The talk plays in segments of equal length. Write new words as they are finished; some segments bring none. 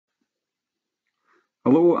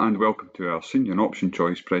Hello and welcome to our Senior Option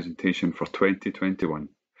Choice presentation for 2021.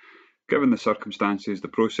 Given the circumstances, the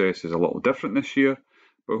process is a little different this year,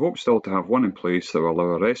 but we hope still to have one in place that will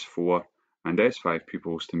allow our S4 and S5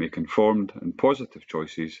 pupils to make informed and positive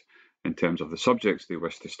choices in terms of the subjects they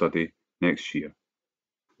wish to study next year.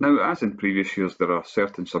 Now, as in previous years, there are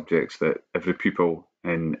certain subjects that every pupil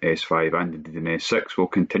in S5 and indeed in S6 will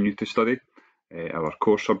continue to study, our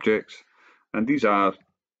core subjects, and these are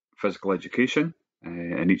physical education,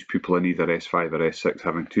 and each pupil in either S5 or S6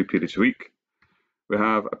 having 2 periods a week. We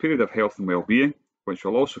have a period of health and well-being, which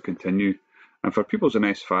will also continue, and for pupils in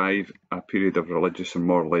S5, a period of religious and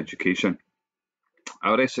moral education.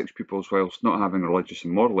 Our S6 pupils, whilst not having religious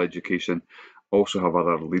and moral education, also have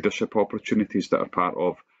other leadership opportunities that are part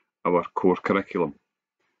of our core curriculum.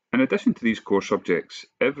 In addition to these core subjects,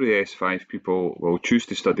 every S5 pupil will choose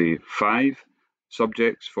to study 5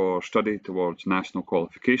 subjects for study towards national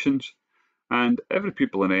qualifications, and every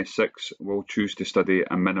pupil in S6 will choose to study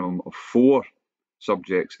a minimum of 4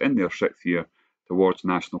 subjects in their 6th year towards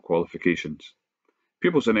national qualifications.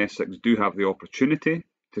 Pupils in S6 do have the opportunity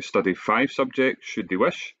to study 5 subjects should they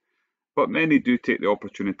wish, but many do take the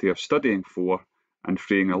opportunity of studying 4 and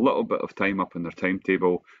freeing a little bit of time up in their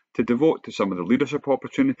timetable to devote to some of the leadership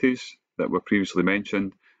opportunities that were previously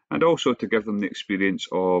mentioned, and also to give them the experience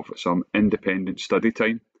of some independent study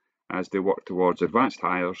time as they work towards advanced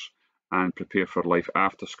hires and prepare for life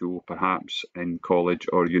after school, perhaps in college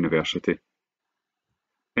or university.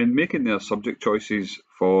 In making their subject choices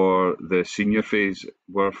for the senior phase,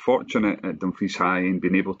 we're fortunate at Dumfries High in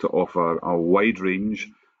being able to offer a wide range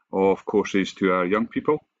of courses to our young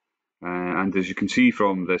people. And as you can see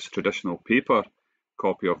from this traditional paper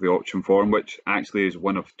copy of the option form, which actually is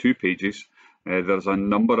one of 2 pages, there's a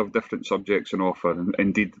number of different subjects on offer. And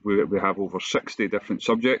indeed, we have over 60 different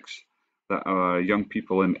subjects that our young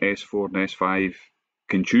people in S4 and S5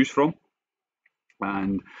 can choose from,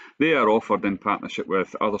 and they are offered in partnership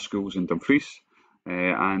with other schools in Dumfries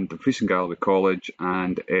and Dumfries and Galloway College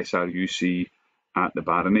and SRUC at the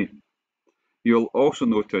Barony. You'll also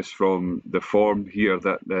notice from the form here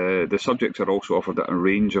that the subjects are also offered at a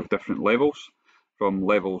range of different levels, from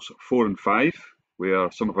levels 4 and 5, where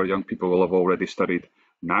some of our young people will have already studied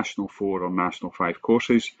National 4 or National 5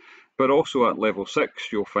 courses, but also at level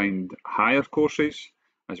 6 you'll find higher courses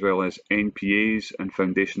as well as NPAs and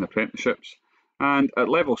foundation apprenticeships, and at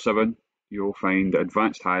level 7 you'll find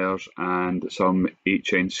advanced hires and some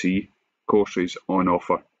HNC courses on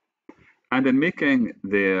offer. And in making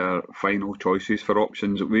their final choices for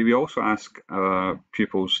options, we also ask our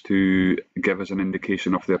pupils to give us an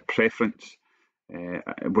indication of their preference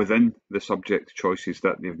within the subject choices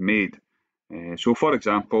that they've made. So for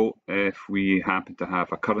example, if we happen to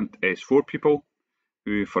have a current S4 pupil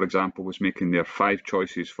who, for example, was making their 5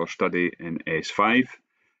 choices for study in S5,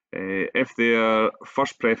 if their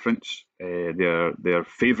first preference, their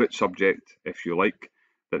favourite subject, if you like,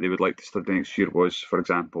 that they would like to study next year was, for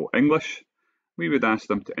example, English, we would ask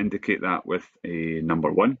them to indicate that with a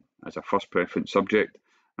number 1 as a first preference subject,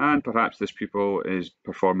 and perhaps this pupil is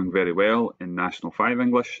performing very well in National 5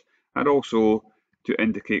 English, and also to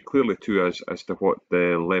indicate clearly to us as to what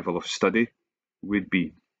the level of study would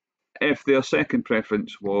be. If their second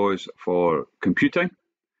preference was for computing,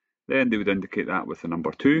 then they would indicate that with a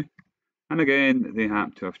number 2, and again they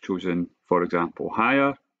happen to have chosen, for example,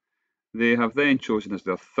 higher. They have then chosen as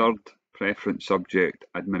their third preference subject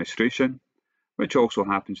administration, which also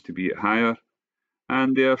happens to be at higher,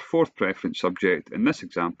 and their fourth preference subject in this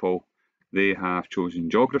example, they have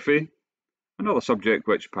chosen geography, another subject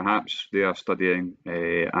which perhaps they are studying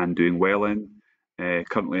and doing well in,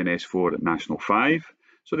 currently in S4 at National 5,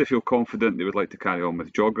 so they feel confident they would like to carry on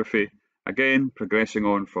with geography, again progressing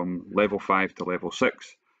on from level 5 to level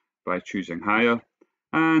 6 by choosing higher.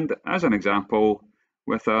 And as an example,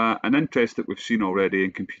 with an interest that we've seen already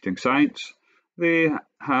in computing science, they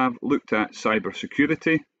have looked at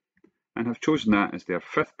cybersecurity and have chosen that as their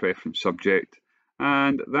 5th preference subject,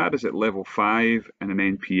 and that is at level 5 in an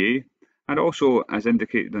NPA, and also as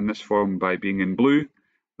indicated in this form by being in blue,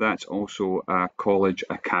 that's also a college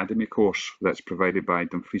academy course that's provided by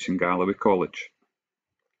Dumfries and Galloway College.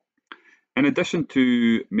 In addition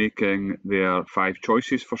to making their 5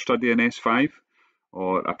 choices for study in S5,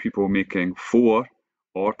 or a pupil making 4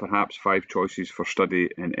 or perhaps 5 choices for study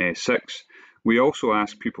in S6, we also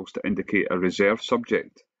ask pupils to indicate a reserve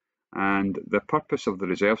subject. And the purpose of the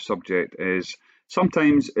reserve subject is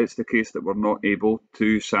sometimes it's the case that we're not able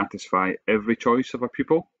to satisfy every choice of a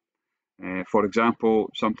pupil. For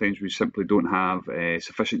example, sometimes we simply don't have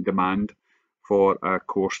sufficient demand for a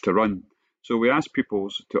course to run. So we ask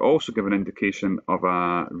pupils to also give an indication of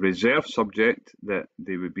a reserve subject that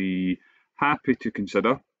they would be happy to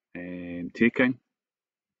consider taking.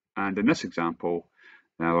 And in this example,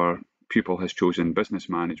 our pupil has chosen business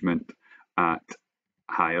management at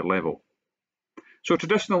higher level. So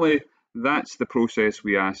traditionally, that's the process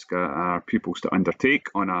we ask our pupils to undertake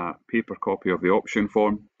on a paper copy of the option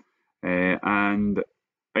form. And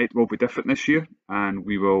it will be different this year, and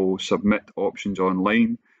we will submit options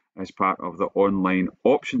online as part of the online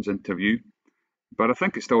options interview. But I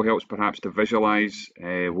think it still helps perhaps to visualise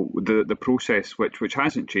the process, which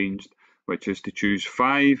hasn't changed, which is to choose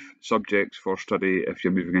 5 subjects for study if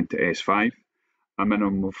you're moving into S5, a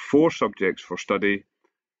minimum of 4 subjects for study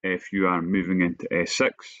if you are moving into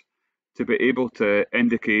S6, to be able to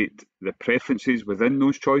indicate the preferences within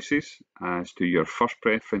those choices as to your first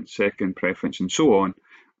preference, second preference, and so on,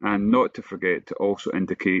 and not to forget to also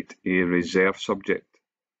indicate a reserve subject.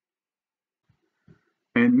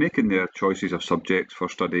 In making their choices of subjects for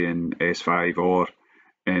study in S5 or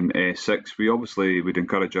in S6, we obviously would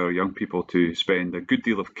encourage our young people to spend a good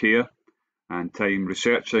deal of care and time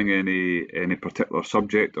researching any particular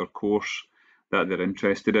subject or course that they're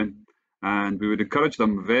interested in. And we would encourage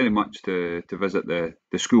them very much to visit the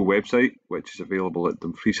school website, which is available at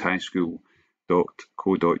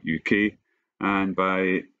dumfrieshighschool.co.uk. And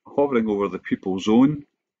by hovering over the Pupil Zone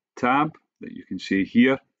tab that you can see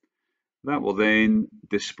here, that will then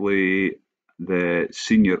display the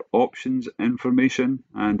senior options information.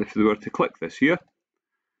 And if they were to click this here,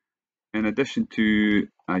 in addition to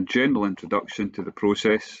a general introduction to the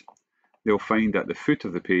process, they'll find at the foot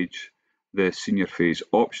of the page the senior phase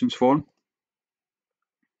options form.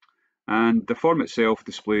 And the form itself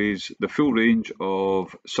displays the full range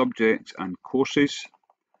of subjects and courses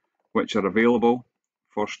which are available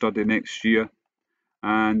for study next year.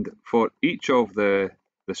 And for each of the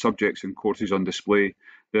subjects and courses on display,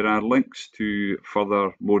 there are links to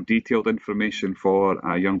further more detailed information for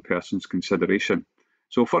a young person's consideration.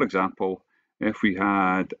 So for example, if we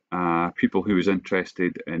had people who was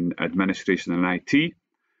interested in administration and IT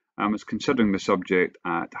and was considering the subject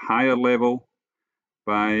at higher level,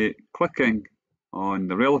 by clicking on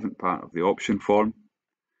the relevant part of the option form,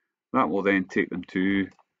 that will then take them to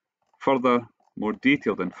further, more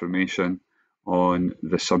detailed information on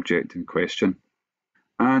the subject in question.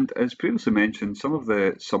 And as previously mentioned, some of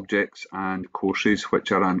the subjects and courses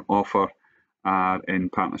which are on offer are in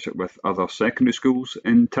partnership with other secondary schools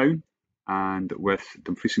in town and with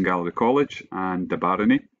Dumfries and Galloway College and the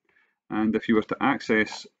Barony. And if you were to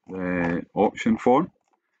access the option form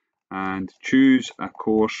and choose a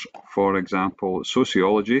course, for example,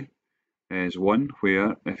 sociology is one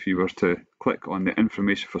where if you were to click on the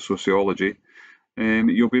information for sociology,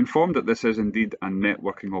 you'll be informed that this is indeed a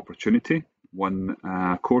networking opportunity, one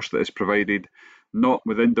course that is provided not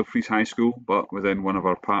within Dumfries High School but within one of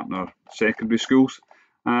our partner secondary schools.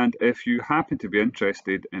 And if you happen to be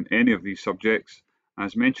interested in any of these subjects,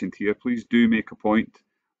 as mentioned here, please do make a point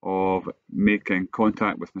of making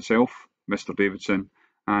contact with myself, Mr. Davidson,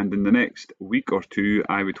 and in the next week or two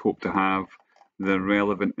I would hope to have the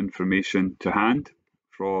relevant information to hand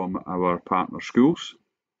from our partner schools.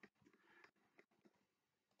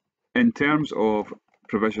 In terms of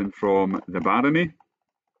provision from the Barony,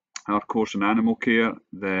 our course in animal care,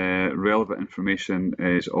 the relevant information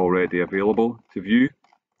is already available to view.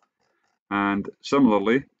 And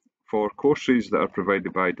similarly, for courses that are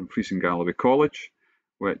provided by Dumfries and Galloway College,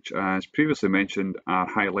 which as previously mentioned are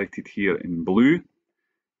highlighted here in blue,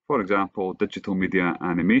 for example, digital media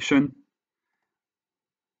animation,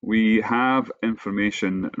 we have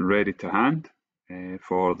information ready to hand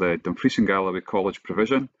for the Dumfries and Galloway College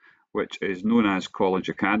provision, which is known as College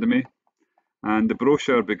Academy. And the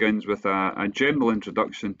brochure begins with a general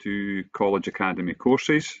introduction to College Academy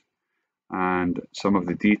courses and some of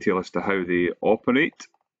the detail as to how they operate.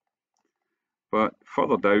 But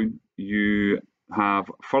further down, you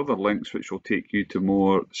have further links which will take you to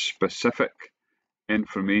more specific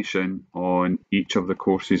information on each of the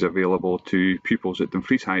courses available to pupils at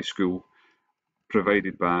Dumfries High School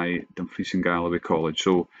provided by Dumfries and Galloway College.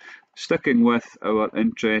 So sticking with our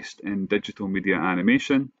interest in digital media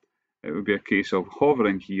animation, it would be a case of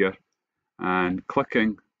hovering here and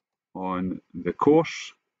clicking on the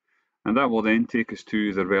course, and that will then take us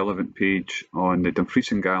to the relevant page on the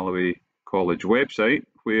Dumfries and Galloway College website,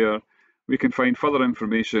 where we can find further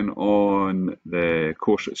information on the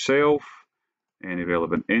course itself, any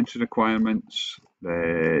relevant entry requirements,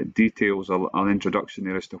 the details, an introduction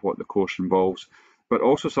there as to what the course involves, but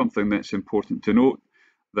also something that's important to note,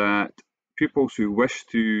 that pupils who wish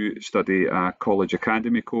to study a College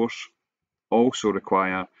Academy course also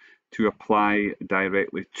require to apply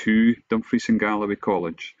directly to Dumfries and Galloway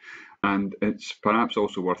College. And it's perhaps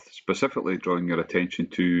also worth specifically drawing your attention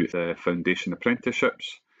to the Foundation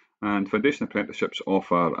Apprenticeships. And Foundation Apprenticeships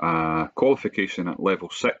offer a qualification at level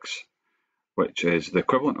 6, which is the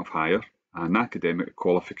equivalent of higher, an academic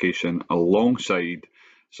qualification alongside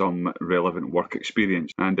some relevant work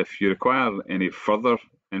experience. And if you require any further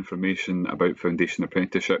information about Foundation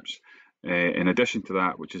Apprenticeships, in addition to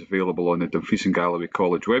that, which is available on the Dumfries and Galloway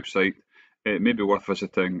College website, it may be worth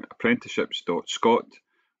visiting apprenticeships.scot,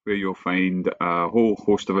 where you'll find a whole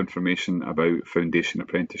host of information about Foundation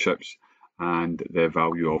Apprenticeships and the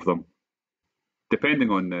value of them. Depending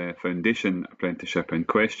on the Foundation Apprenticeship in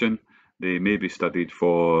question, they may be studied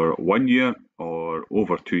for 1 year or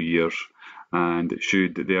over 2 years, and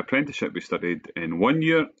should the apprenticeship be studied in 1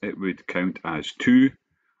 year, it would count as 2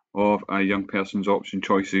 of a young person's option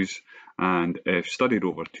choices, and if studied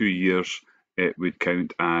over 2 years, it would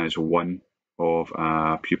count as 1 of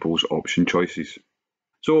a pupil's option choices.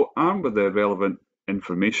 So, armed with the relevant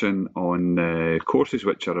information on the courses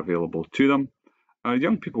which are available to them, our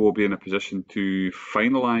young people will be in a position to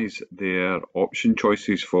finalise their option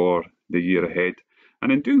choices for the year ahead.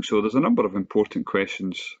 And in doing so, there's a number of important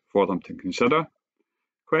questions for them to consider.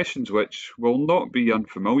 Questions which will not be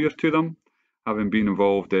unfamiliar to them, having been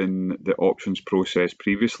involved in the options process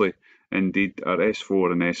previously. Indeed, our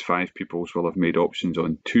S4 and S5 pupils will have made options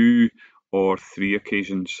on 2 or 3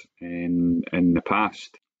 occasions in the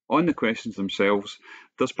past. On the questions themselves,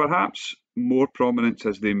 there's perhaps more prominence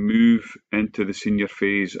as they move into the senior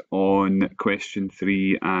phase on question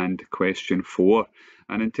 3 and question 4.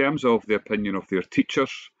 And in terms of the opinion of their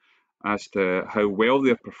teachers as to how well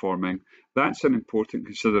they're performing, that's an important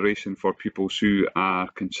consideration for pupils who are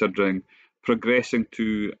considering progressing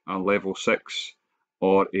to a level 6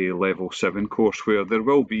 or a level 7 course, where there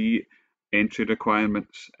will be entry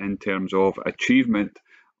requirements in terms of achievement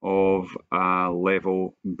of a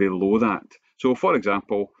level below that. So, for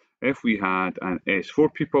example, if we had an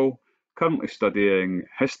S4 pupil currently studying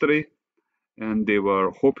history and they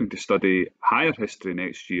were hoping to study higher history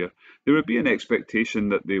next year, there would be an expectation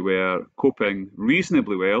that they were coping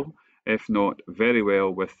reasonably well, if not very well,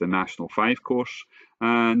 with the National 5 course,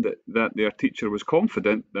 and that their teacher was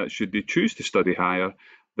confident that should they choose to study higher,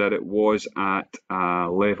 that it was at a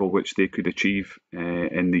level which they could achieve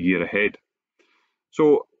in the year ahead.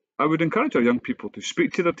 So I would encourage our young people to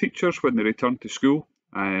speak to their teachers when they return to school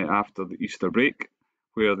after the Easter break,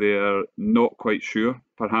 where they're not quite sure,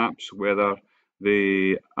 perhaps, whether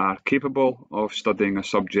they are capable of studying a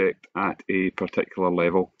subject at a particular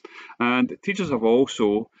level. And teachers have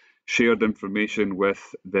also shared information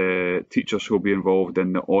with the teachers who will be involved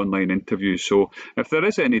in the online interviews. So if there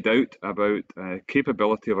is any doubt about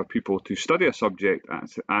capability of a pupil to study a subject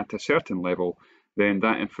at a certain level, then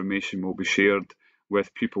that information will be shared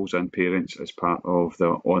with pupils and parents as part of the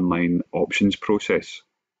online options process.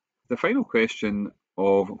 The final question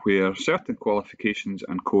of where certain qualifications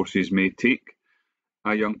and courses may take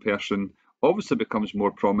a young person obviously becomes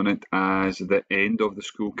more prominent as the end of the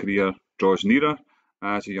school career draws nearer,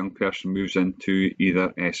 as a young person moves into either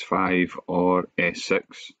S5 or S6.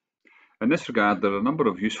 In this regard, there are a number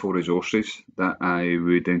of useful resources that I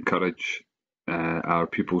would encourage our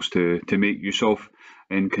pupils to make use of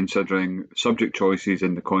in considering subject choices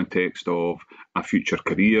in the context of a future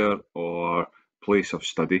career or place of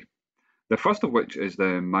study. The first of which is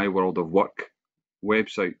the My World of Work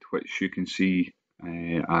website, which you can see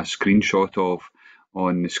a screenshot of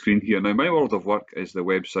on the screen here. Now, My World of Work is the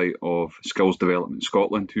website of Skills Development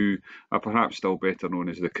Scotland, who are perhaps still better known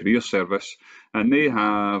as the Career Service, and they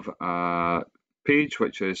have a page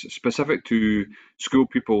which is specific to school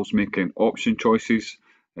pupils making option choices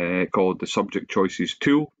called the Subject Choices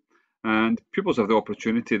tool, and pupils have the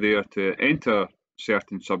opportunity there to enter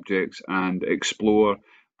certain subjects and explore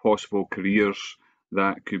possible careers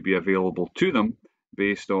that could be available to them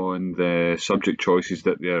based on the subject choices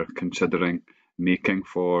that they're considering making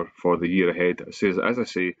for the year ahead. As I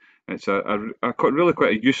say, it's really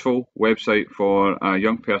quite a useful website for a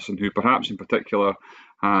young person who perhaps in particular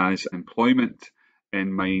has employment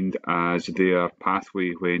in mind as their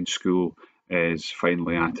pathway when school is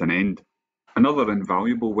finally at an end. Another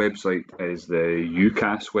invaluable website is the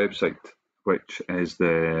UCAS website, which is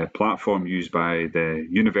the platform used by the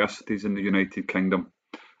universities in the United Kingdom,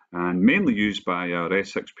 and mainly used by our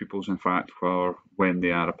S6 pupils, in fact, for when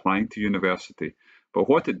they are applying to university. But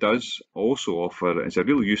what it does also offer is a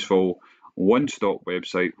really useful one-stop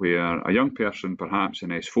website where a young person, perhaps in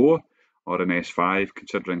S4 or in S5,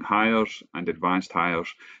 considering hires and advanced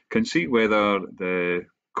hires, can see whether the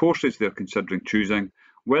courses they're considering choosing,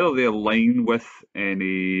 whether they align with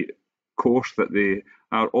any course that they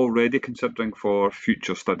are already considering for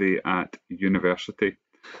future study at university.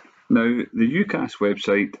 Now, the UCAS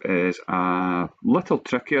website is a little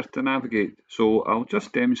trickier to navigate, so I'll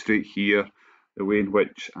just demonstrate here the way in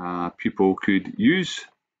which people could use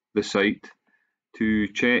the site to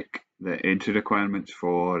check the entry requirements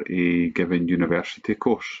for a given university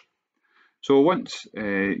course. So once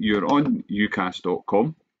you're on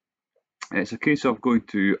ucas.com, it's a case of going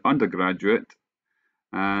to undergraduate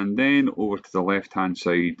and then over to the left-hand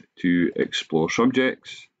side to explore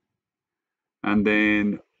subjects. And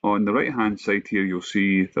then on the right-hand side here, you'll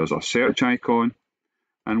see there's a search icon.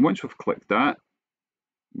 And once we've clicked that,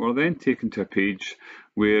 we're then taken to a page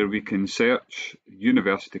where we can search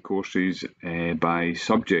university courses by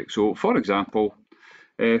subject. So for example,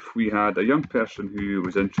 if we had a young person who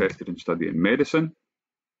was interested in studying medicine,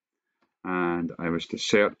 and I was to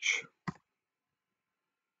search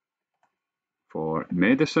for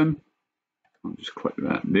medicine, I'll just click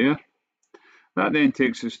that there. That then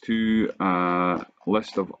takes us to a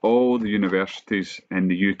list of all the universities in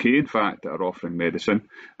the UK, in fact, that are offering medicine.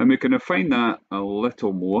 And we can refine that a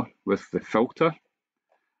little more with the filter.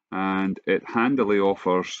 And it handily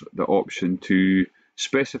offers the option to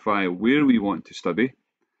specify where we want to study.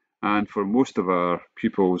 And for most of our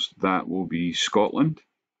pupils, that will be Scotland,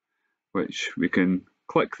 which we can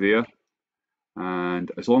click there. And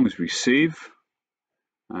as long as we save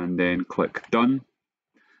and then click done,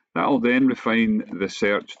 that'll then refine the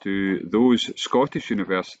search to those Scottish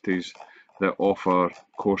universities that offer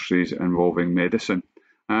courses involving medicine.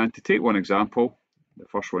 And to take one example, the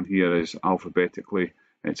first one here is alphabetically,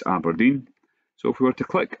 it's Aberdeen. So if we were to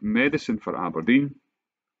click medicine for Aberdeen,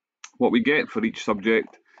 what we get for each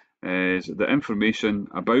subject is the information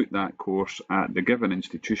about that course at the given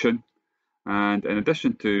institution. And in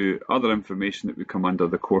addition to other information that would come under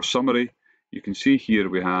the course summary, you can see here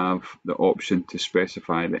we have the option to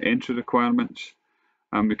specify the entry requirements,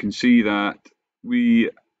 and we can see that we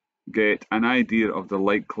get an idea of the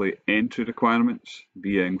likely entry requirements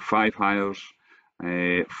being 5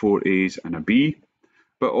 Highers, 4 A's and a B,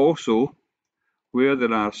 but also where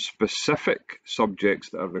there are specific subjects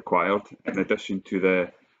that are required in addition to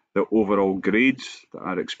the overall grades that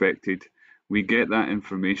are expected. We get that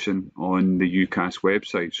information on the UCAS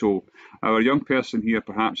website. So our young person here,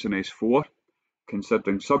 perhaps in S4,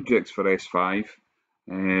 considering subjects for S5,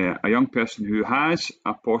 a young person who has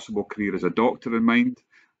a possible career as a doctor in mind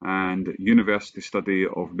and university study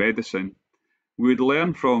of medicine, would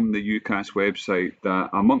learn from the UCAS website that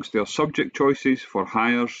amongst their subject choices for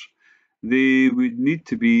Highers, they would need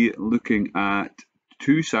to be looking at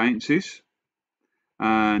 2 sciences,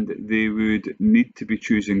 and they would need to be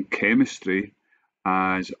choosing chemistry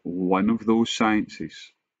as one of those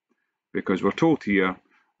sciences, because we're told here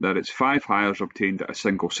that it's 5 Highers obtained at a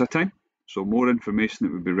single sitting. So more information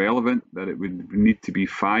that would be relevant, that it would need to be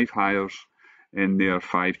 5 Highers in their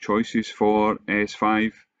 5 choices for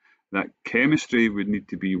S5. That chemistry would need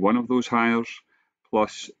to be one of those Highers,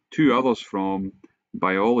 plus 2 others from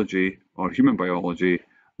biology or human biology,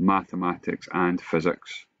 mathematics and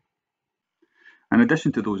physics. In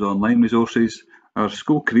addition to those online resources, our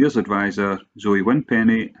school careers advisor, Zoe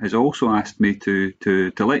Winpenny, has also asked me to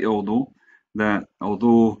let you all know that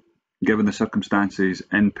although, given the circumstances,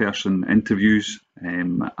 in-person interviews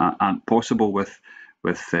aren't possible with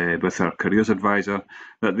our careers advisor,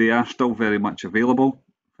 that they are still very much available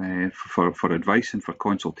for advice and for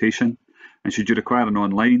consultation. And should you require an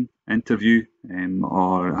online interview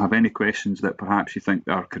or have any questions that perhaps you think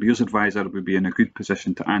our careers advisor would be in a good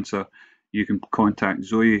position to answer, you can contact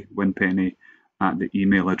Zoe Winpenny at the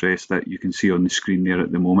email address that you can see on the screen there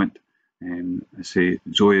at the moment. I say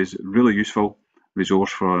Zoe is a really useful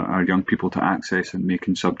resource for our young people to access and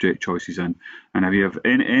making subject choices in. And if you have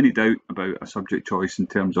any doubt about a subject choice in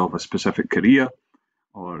terms of a specific career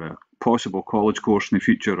or a possible college course in the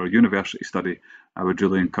future or university study, I would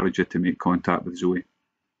really encourage you to make contact with Zoe.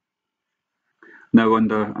 Now,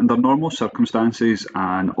 under normal circumstances,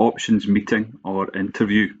 an options meeting or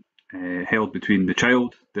interview held between the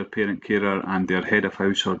child, their parent carer and their head of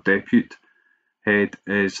house or deputy head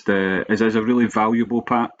is a really valuable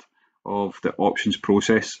part of the options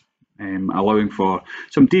process, allowing for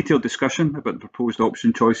some detailed discussion about the proposed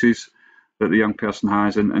option choices that the young person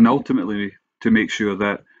has, and ultimately to make sure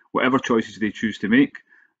that whatever choices they choose to make,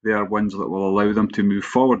 they are ones that will allow them to move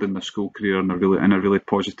forward in their school career in a really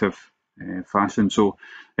positive fashion. So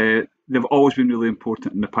they've always been really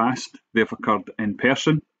important in the past. They've occurred in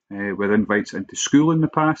person with invites into school in the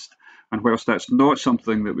past. And whilst that's not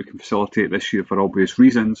something that we can facilitate this year for obvious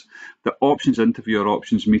reasons, the options interview or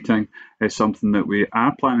options meeting is something that we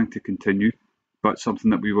are planning to continue but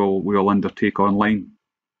something that we will undertake online.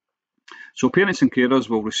 So parents and carers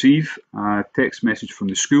will receive a text message from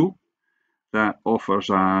the school that offers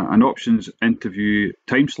an options interview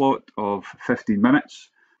time slot of 15 minutes.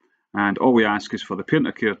 And all we ask is for the parent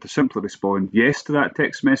or carer to simply respond yes to that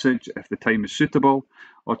text message if the time is suitable,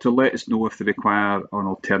 or to let us know if they require an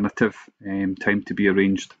alternative time to be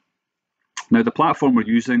arranged. Now, the platform we're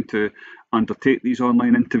using to undertake these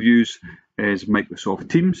online interviews is Microsoft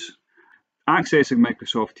Teams. Accessing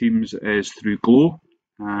Microsoft Teams is through Glow,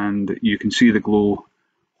 and you can see the Glow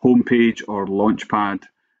homepage or launchpad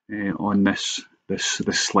on this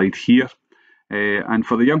slide here. And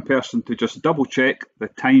for the young person to just double check the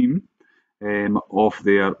time of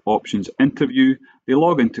their options interview, they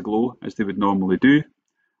log into Glow as they would normally do.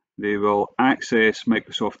 They will access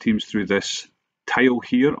Microsoft Teams through this tile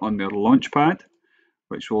here on their launchpad,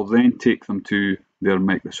 which will then take them to their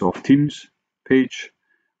Microsoft Teams page,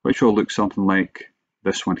 which will look something like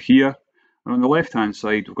this one here. And on the left hand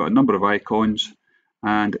side, we've got a number of icons,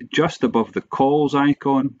 and just above the calls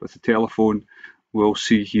icon with the telephone, we'll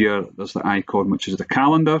see here there's the icon which is the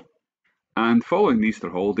calendar. And following the Easter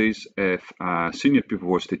holidays, if a senior pupil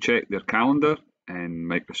was to check their calendar in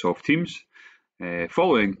Microsoft Teams,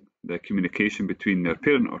 following the communication between their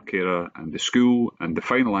parent or carer and the school and the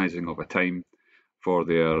finalising of a time for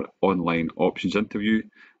their online options interview,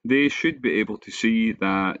 they should be able to see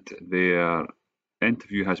that their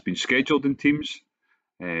interview has been scheduled in Teams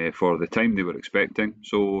for the time they were expecting.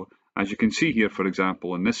 So as you can see here, for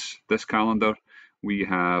example, in this calendar, we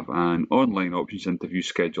have an online options interview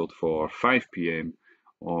scheduled for 5 p.m.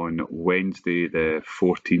 on Wednesday, the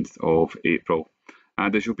 14th of April.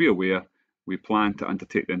 And as you'll be aware, we plan to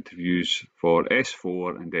undertake the interviews for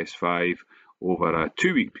S4 and S5 over a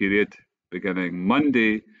 2-week period, beginning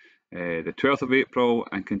Monday, the 12th of April,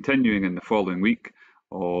 and continuing in the following week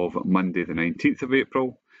of Monday, the 19th of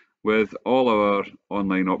April, with all our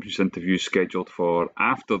online options interviews scheduled for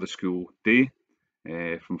after the school day,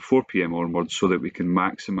 from 4 p.m. onwards, so that we can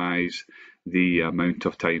maximise the amount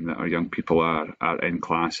of time that our young people are in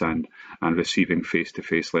class and receiving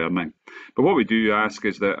face-to-face learning. But what we do ask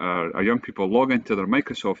is that our young people log into their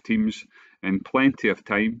Microsoft Teams in plenty of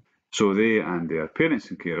time, so they and their parents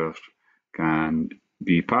and carers can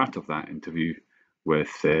be part of that interview with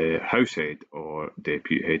the house head or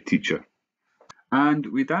deputy head teacher. And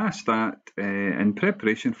we'd ask that in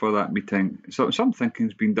preparation for that meeting, some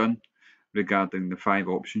thinking's been done regarding the 5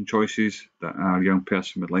 option choices that our young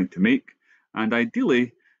person would like to make, and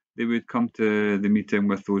ideally they would come to the meeting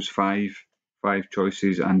with those five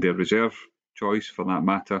choices and their reserve choice for that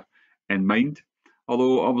matter in mind.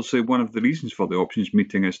 Although obviously one of the reasons for the options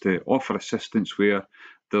meeting is to offer assistance where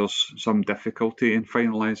there's some difficulty in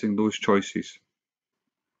finalising those choices.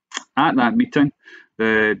 At that meeting,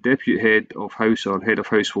 the deputy head of house or head of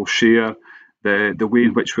house will share the way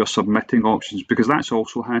in which we're submitting options, because that's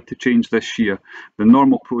also had to change this year. The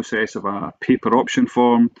normal process of a paper option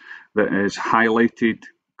form that is highlighted,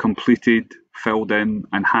 completed, filled in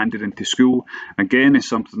and handed into school, again, is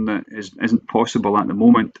something that isn't possible at the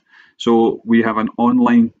moment. So we have an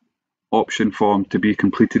online option form to be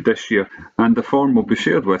completed this year, and the form will be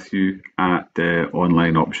shared with you at the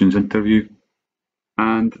online options interview.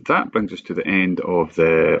 And that brings us to the end of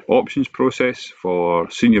the options process for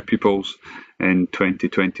senior pupils in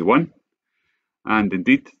 2021, and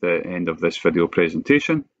indeed the end of this video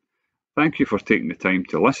presentation. Thank you for taking the time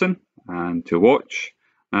to listen and to watch,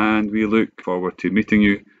 and we look forward to meeting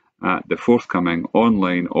you at the forthcoming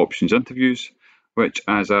online options interviews, which,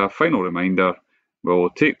 as a final reminder, will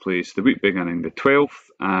take place the week beginning the 12th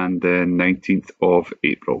and the 19th of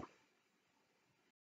April.